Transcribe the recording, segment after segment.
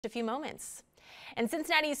A few moments. And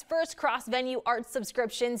Cincinnati's first cross-venue art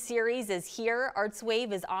subscription series is here.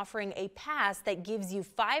 ArtsWave is offering a pass that gives you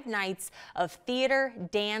 5 nights of theater,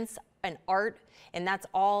 dance, and art, and that's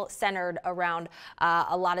all centered around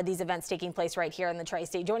a lot of these events taking place right here in the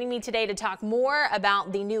Tri-State. Joining me today to talk more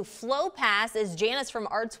about the new Flow Pass is Janice from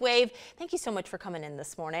ArtsWave. Thank you so much for coming in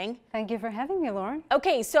this morning. Thank you for having me, Lauren.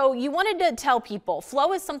 Okay, so you wanted to tell people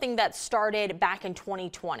Flow is something that started back in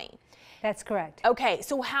 2020. That's correct. Okay,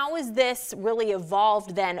 so how has this really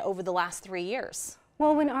evolved then over the last 3 years?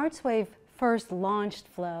 Well, when ArtsWave first launched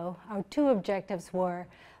Flow, our 2 objectives were: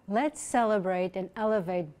 let's celebrate and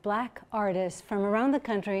elevate Black artists from around the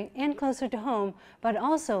country and closer to home, but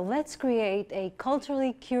also let's create a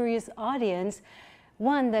culturally curious audience,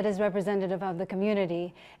 one that is representative of the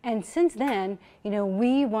community. And since then,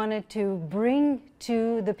 we wanted to bring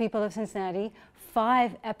to the people of Cincinnati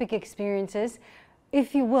 5 epic experiences,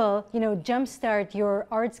 if you will, jumpstart your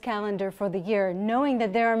arts calendar for the year, knowing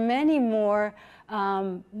that there are many more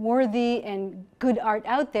worthy and good art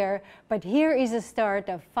out there, but here is a start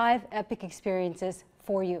of 5 epic experiences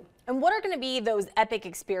for you. And what are going to be those epic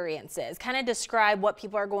experiences? Kind of describe what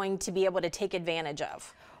people are going to be able to take advantage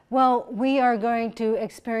of. Well, we are going to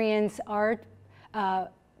experience art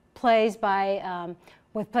plays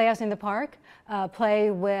with Playhouse in the Park,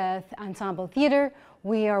 play with ensemble theater.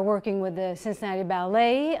 We are working with the Cincinnati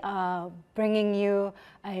Ballet, bringing you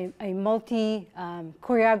a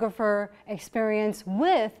multi-choreographer experience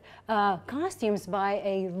with costumes by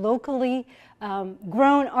a locally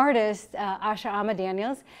grown artist, Asha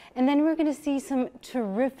Ama-Daniels. And then we're going to see some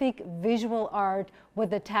terrific visual art with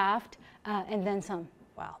the Taft and then some.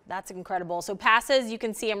 Wow, that's incredible. So passes, you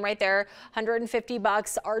can see them right there,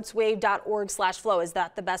 $150, artswave.org/flow. Is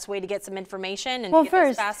that the best way to get some information and well, get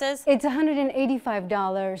first, those passes? It's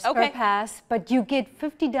 $185 okay. per pass, but you get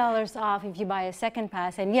 $50 off if you buy a second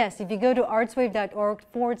pass. And yes, if you go to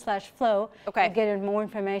artswave.org/flow, okay, you get more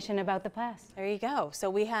information about the pass. There you go.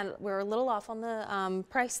 So we're a little off on the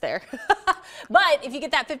price there. But if you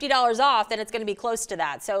get that $50 off, then it's going to be close to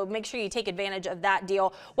that. So make sure you take advantage of that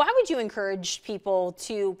deal. Why would you encourage people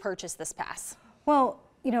to purchase this pass? Well,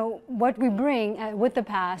 what we bring with the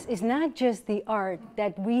pass is not just the art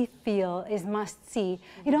that we feel is must-see.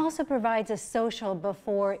 It also provides a social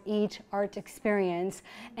before each art experience.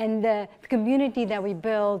 And the community that we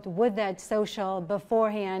build with that social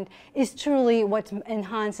beforehand is truly what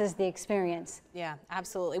enhances the experience. Yeah,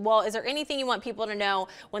 absolutely. Well, is there anything you want people to know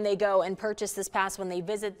when they go and purchase this pass, when they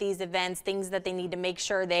visit these events, things that they need to make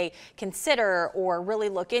sure they consider or really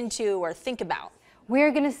look into or think about?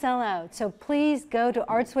 We're going to sell out, so please go to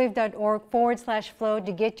artswave.org/flow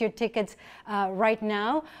to get your tickets right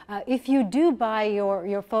now. If you do buy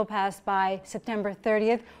your Flow Pass by September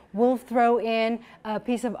 30th, we'll throw in a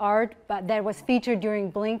piece of art that was featured during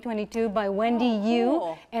Blink 22 by Wendy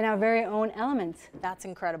Yu and our very own Elements. That's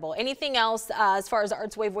incredible. Anything else as far as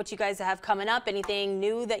ArtsWave, what you guys have coming up? Anything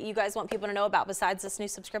new that you guys want people to know about besides this new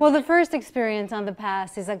subscription? Well, the first experience on the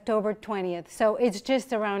pass is October 20th, so it's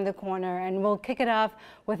just around the corner, and we'll kick it off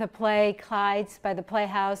with a play, Clyde's, by the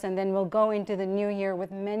Playhouse, and then we'll go into the new year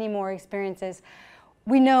with many more experiences.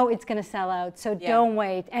 We know it's going to sell out, so don't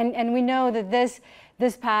wait. And we know that this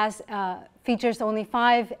pass features only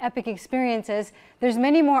 5 epic experiences. There's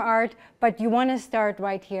many more art, but you want to start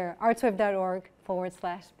right here,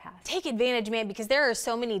 artswave.org/pass. Take advantage, man, because there are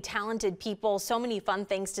so many talented people, so many fun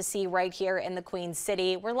things to see right here in the Queen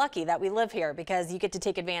City. We're lucky that we live here because you get to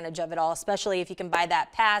take advantage of it all, especially if you can buy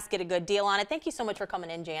that pass, get a good deal on it. Thank you so much for coming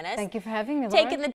in, Janice. Thank you for having me, Laura. Taking the